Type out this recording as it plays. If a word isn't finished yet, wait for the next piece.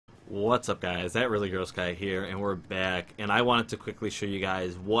What's up, guys? That really gross guy here, and we're back. And I wanted to quickly show you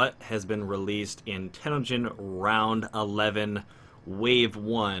guys what has been released in Tennogen Round 11 Wave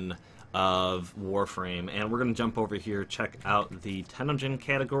 1 of Warframe. And we're going to jump over here, check out the Tennogen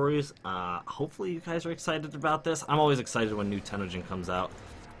categories. Hopefully you guys are excited about this. I'm always excited when new Tennogen comes out.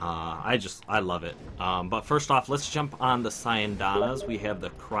 I love it. But first off, let's jump on the Cyandanas. We have the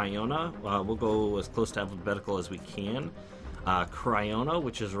Cryona. We'll go as close to alphabetical as we can. Cryona,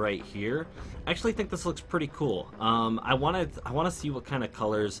 which is right here. I actually think this looks pretty cool. I want to see what kind of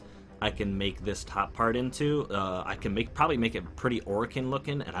colors I can make this top part into. I can probably make it pretty Orican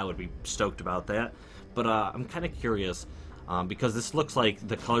looking, and I would be stoked about that. But I'm kind of curious because this looks like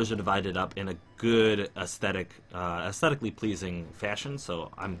the colors are divided up in a good aesthetically pleasing fashion.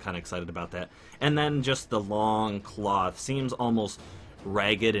 So I'm kind of excited about that. And then just the long cloth seems almost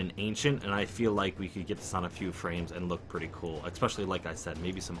ragged and ancient, and I feel like we could get this on a few frames and look pretty cool, especially like I said,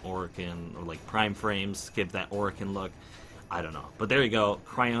 maybe some Orican or like prime frames, give that Orican look. I don't know, but there you go.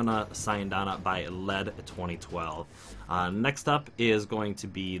 Cryona Cyandana by LED 2012. Next up is going to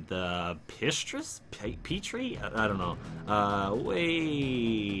be the Petrie? I don't know.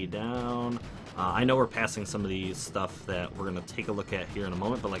 Way down. I know we're passing some of these stuff that we're going to take a look at here in a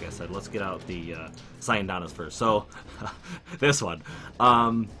moment, but like I said, let's get out the Cyandanas first. So, this one.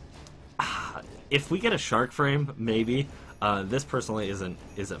 If we get a shark frame, maybe. This personally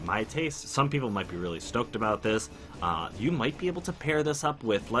isn't my taste. Some people might be really stoked about this. You might be able to pair this up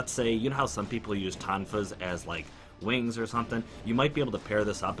with, let's say, you know how some people use tonfas as like wings or something? You might be able to pair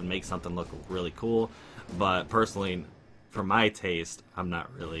this up and make something look really cool, but personally, for my taste, I'm not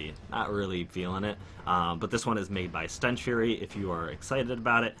really feeling it. But this one is made by Stench Fury. If you are excited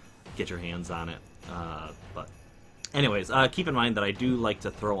about it, get your hands on it. But anyways, keep in mind that I do like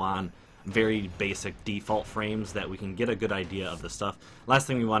to throw on very basic default frames that we can get a good idea of the stuff. Last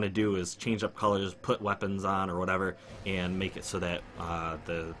thing we want to do is change up colors, put weapons on or whatever, and make it so that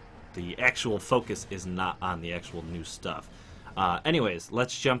the actual focus is not on the actual new stuff. Anyways,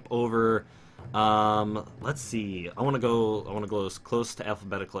 let's jump over. Let's see. I want to go as close to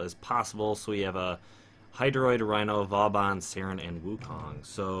alphabetical as possible. So we have a Hydroid, Rhino, Vauban, Saren, and Wukong.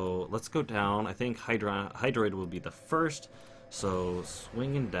 So let's go down. I think Hydroid will be the first. So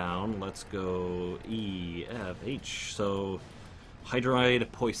swinging down, let's go E, F, H. So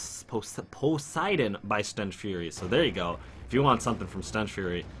Hydroid, Poseidon by Stench Fury. So there you go. If you want something from Stench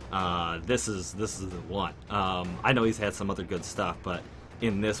Fury, this is the one. I know he's had some other good stuff, but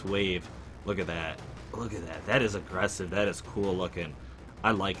in this wave, look at that. Look at that. That is aggressive. That is cool looking.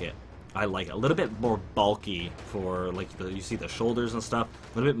 I like it. I like it. A little bit more bulky for, like, you see the shoulders and stuff.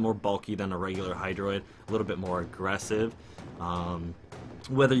 A little bit more bulky than a regular Hydroid. A little bit more aggressive.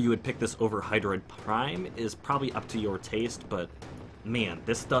 Whether you would pick this over Hydroid Prime is probably up to your taste, but man,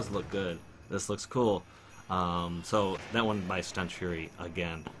 this does look good. This looks cool. So that one by Stench Fury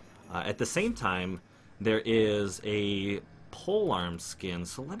again. At the same time, there is a polearm skin.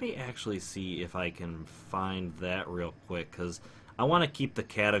 So let me actually see if I can find that real quick, because I want to keep the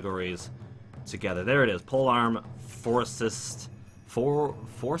categories together. There it is. Polearm, Forcist,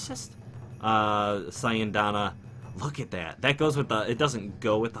 Cyandana. Look at that. That goes with the, it doesn't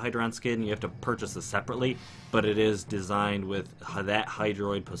go with the Hydron skin. You have to purchase it separately, but it is designed with that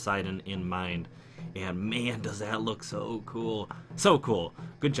Hydroid Poseidon in mind. And man, does that look so cool. So cool.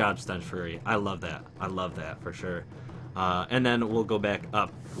 Good job, Stench Fury. I love that. I love that for sure. And then we'll go back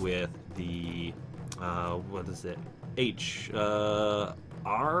up with the, what is it? H. R?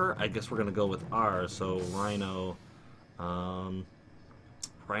 I guess we're going to go with R. So Rhino,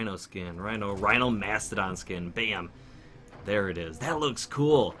 Rhino skin, Rhino Mastodon skin. Bam, there it is. That looks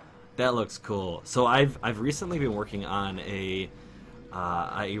cool. That looks cool. So I've recently been working on a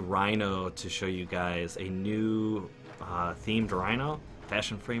Rhino to show you guys, a new themed Rhino,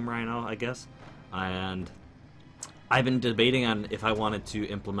 fashion frame Rhino, I guess. And I've been debating on if I wanted to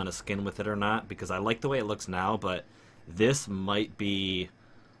implement a skin with it or not, because I like the way it looks now, but this might be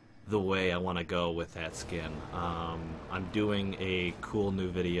the way I want to go with that skin. I'm doing a cool new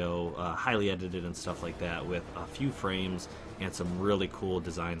video, highly edited and stuff like that, with a few frames and some really cool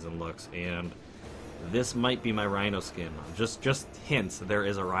designs and looks, and this might be my Rhino skin. Just hints, there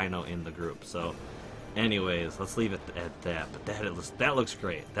is a Rhino in the group. So anyways, let's leave it at that. But that looks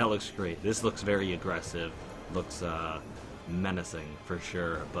great. That looks great. This looks very aggressive. Looks menacing for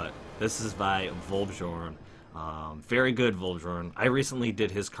sure. But this is by Volbjorn. Very good, Volbjorn. I recently did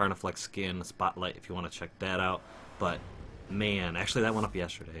his Carniflex skin spotlight if you want to check that out. But man, actually that went up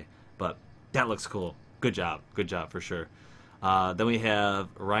yesterday. But that looks cool. Good job for sure. Then we have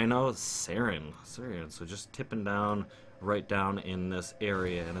Rhino Saren. So just tipping down right down in this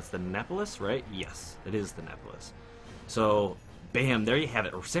area, and it's the Nepolis, right? Yes, it is the Nepolis. So, bam, there you have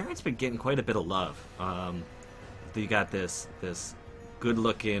it. Saren's been getting quite a bit of love. You got this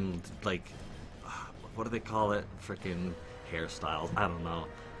good-looking, like, what do they call it? Freaking hairstyles. I don't know.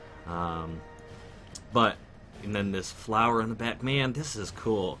 But, and then this flower in the back. Man, this is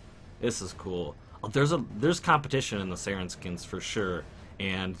cool. This is cool. There's competition in the Saren skins for sure,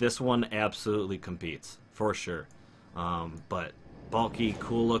 and this one absolutely competes for sure. But bulky,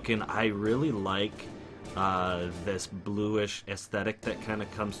 cool looking. I really like this bluish aesthetic that kind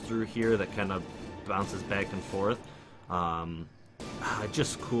of comes through here, that kind of bounces back and forth.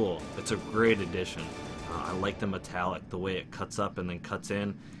 Just cool. It's a great addition. I like the metallic, the way it cuts up and then cuts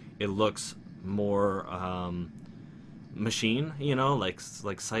in. It looks more machine, you know, like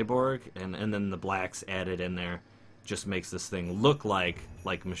Cyborg, and then the blacks added in there just makes this thing look like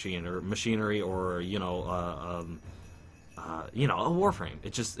machinery, or you know, a Warframe.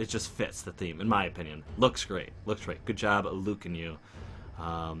 It just fits the theme, in my opinion. Looks great. Good job, Luke and you.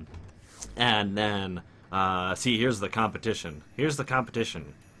 And then see, here's the competition.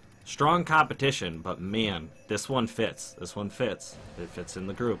 Strong competition, but man, this one fits. It fits in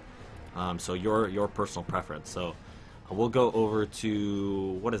the group. So your personal preference. So we'll go over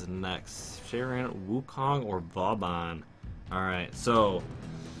to, what is next? Saren, Wukong, or Vauban? Alright, so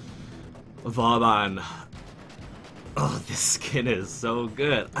Vauban. Oh, this skin is so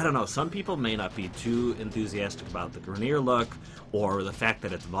good. I don't know, some people may not be too enthusiastic about the Grenier look or the fact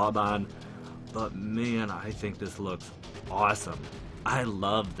that it's Vauban, but man, I think this looks awesome. I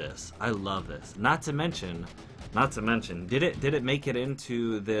love this. Not to mention, did it make it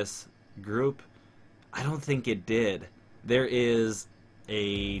into this group? I don't think it did. There is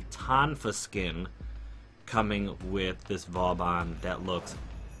a Tonfa skin coming with this Vauban that looks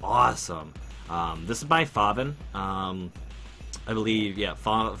awesome. This is by Faven. I believe, yeah,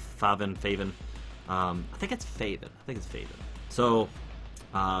 Faven. I think it's Faven. So,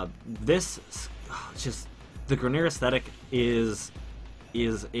 this, just, the Grenier aesthetic is,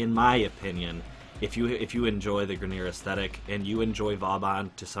 in my opinion, if you enjoy the Grenier aesthetic and you enjoy Vauban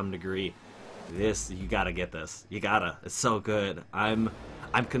to some degree, you gotta get this. It's so good. I'm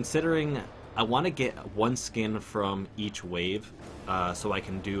considering, I want to get one skin from each wave, so I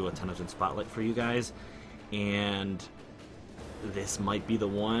can do a Tennogen spotlight for you guys, and this might be the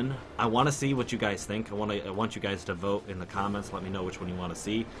one. I want to see what you guys think. I want you guys to vote in the comments. Let me know which one you want to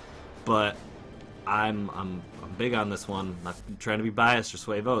see. But I'm big on this one. Not trying to be biased or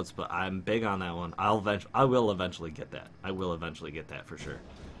sway votes, but I'm big on that one. I will eventually get that. I will eventually get that for sure.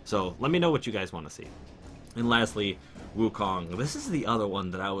 So let me know what you guys want to see. And lastly, Wukong. This is the other one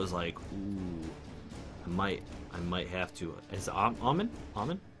that I was like, ooh, I might have to. Is it Almond?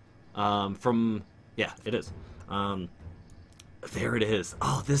 From, yeah, it is. There it is.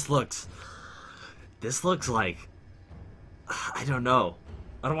 Oh, this looks like, I don't know.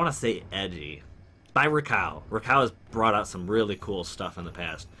 I don't want to say edgy. By Raquel. Raquel has brought out some really cool stuff in the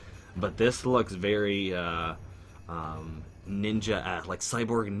past, but this looks very ninja, like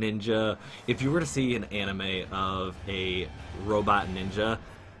Cyborg Ninja. If you were to see an anime of a robot ninja,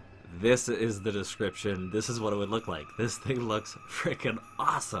 this is the description. This is what it would look like. This thing looks freaking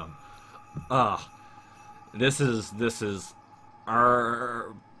awesome. This is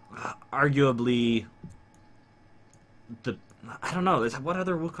arguably the, I don't know. What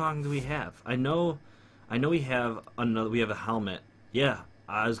other Wukong do we have? I know we have another. We have a helmet. Yeah,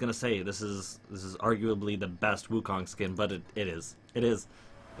 I was gonna say this is arguably the best Wukong skin, but it is. I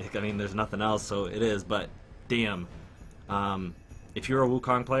mean, there's nothing else, so it is. But damn, if you're a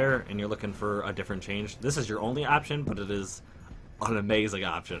Wukong player and you're looking for a different change, this is your only option. But it is an amazing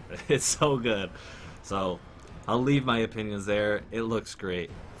option. It's so good. So I'll leave my opinions there. It looks great,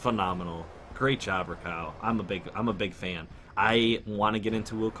 phenomenal. Great job, Raquel. I'm a big fan. I want to get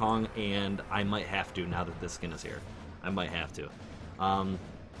into Wukong, and I might have to now that this skin is here. I might have to.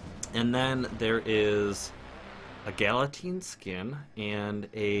 And then there is a Galatine skin and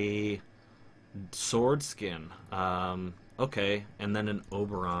a sword skin. Okay, and then an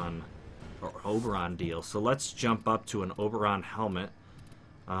Oberon deal. So let's jump up to an Oberon helmet.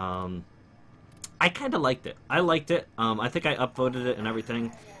 I kind of liked it. I liked it. I think I upvoted it and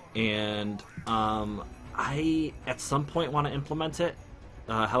everything, and I at some point want to implement it.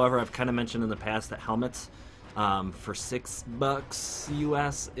 However, I've kind of mentioned in the past that helmets for $6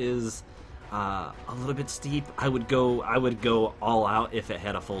 US is a little bit steep. I would go all out if it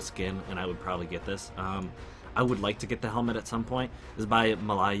had a full skin, and I would probably get this. I would like to get the helmet at some point. This is by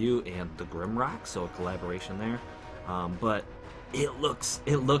Malayu and the Grimrock, so a collaboration there. But it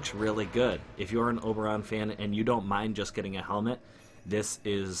looks really good. If you're an Oberon fan and you don't mind just getting a helmet, this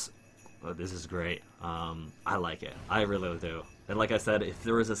is great. I like it. I really do. And like I said, if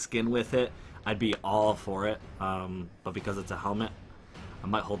there was a skin with it, I'd be all for it. But because it's a helmet, I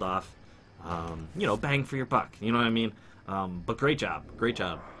might hold off. You know, bang for your buck. You know what I mean? But great job. Great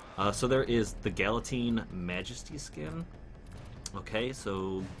job. So there is the Galatine Majesty skin. Okay,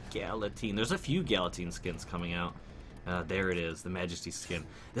 so Galatine. There's a few Galatine skins coming out. There it is, the Majesty skin.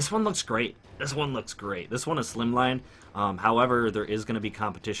 This one looks great. This one looks great. This one is slimline. However, there is going to be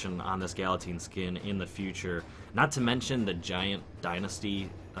competition on this Galatine skin in the future. Not to mention the Giant Dynasty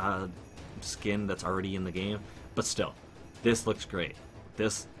skin that's already in the game. But still, this looks great.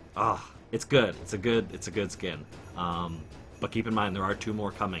 This, it's good. It's a good skin. But keep in mind, there are 2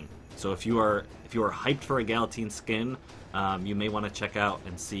 more coming. So if you are hyped for a Galatine skin, you may want to check out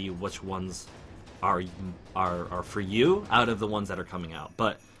and see which ones are for you out of the ones that are coming out.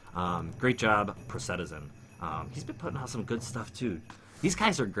 But great job, Procetizen. He's been putting out some good stuff too. These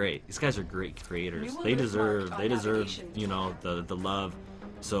guys are great. These guys are great creators. They deserve you know, the love.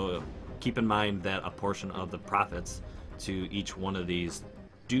 So keep in mind that a portion of the profits to each one of these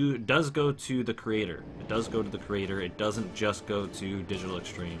does go to the creator. It does go to the creator. It doesn't just go to Digital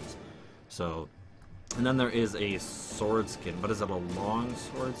Extremes. So, and then there is a sword skin. What is it, a long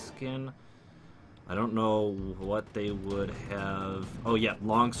sword skin? I don't know what they would have. Oh yeah,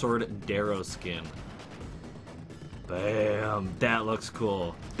 longsword Darrow skin. Bam, that looks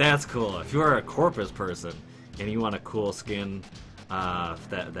cool. That's cool. If you are a Corpus person and you want a cool skin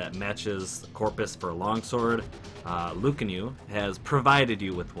that matches Corpus for a longsword, Lucanu has provided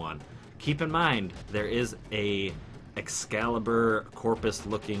you with one. Keep in mind, there is a Excalibur Corpus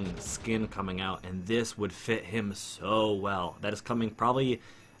looking skin coming out, and this would fit him so well. That is coming probably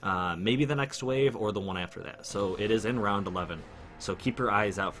maybe the next wave or the one after that. So it is in round 11. So keep your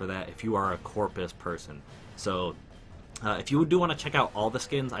eyes out for that if you are a Corpus person. So if you do want to check out all the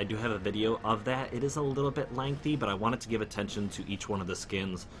skins, I do have a video of that. It is a little bit lengthy, but I wanted to give attention to each one of the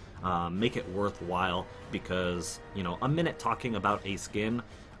skins, make it worthwhile, because, you know, a minute talking about a skin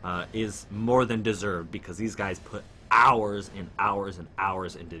is more than deserved, because these guys put hours and hours and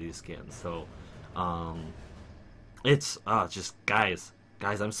hours into these skins. So it's just guys,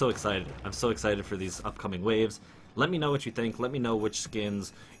 I'm so excited. I'm so excited for these upcoming waves. Let me know what you think. Let me know which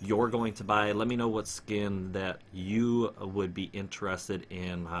skins you're going to buy. Let me know what skin that you would be interested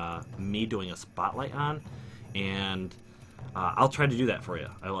in me doing a spotlight on, and I'll try to do that for you.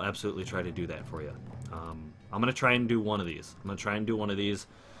 I will absolutely try to do that for you. I'm gonna try and do one of these.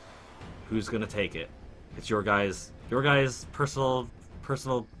 Who's gonna take it? It's your guys' personal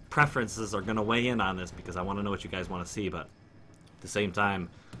preferences are gonna weigh in on this, because I want to know what you guys want to see. But at the same time,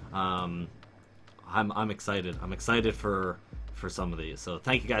 I'm excited. I'm excited for some of these. So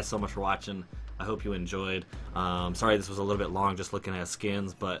thank you guys so much for watching. I hope you enjoyed. Sorry this was a little bit long just looking at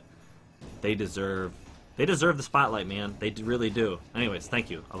skins, but they deserve the spotlight, man. They really do. Anyways, thank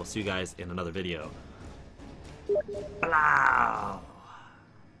you. I will see you guys in another video. Blah!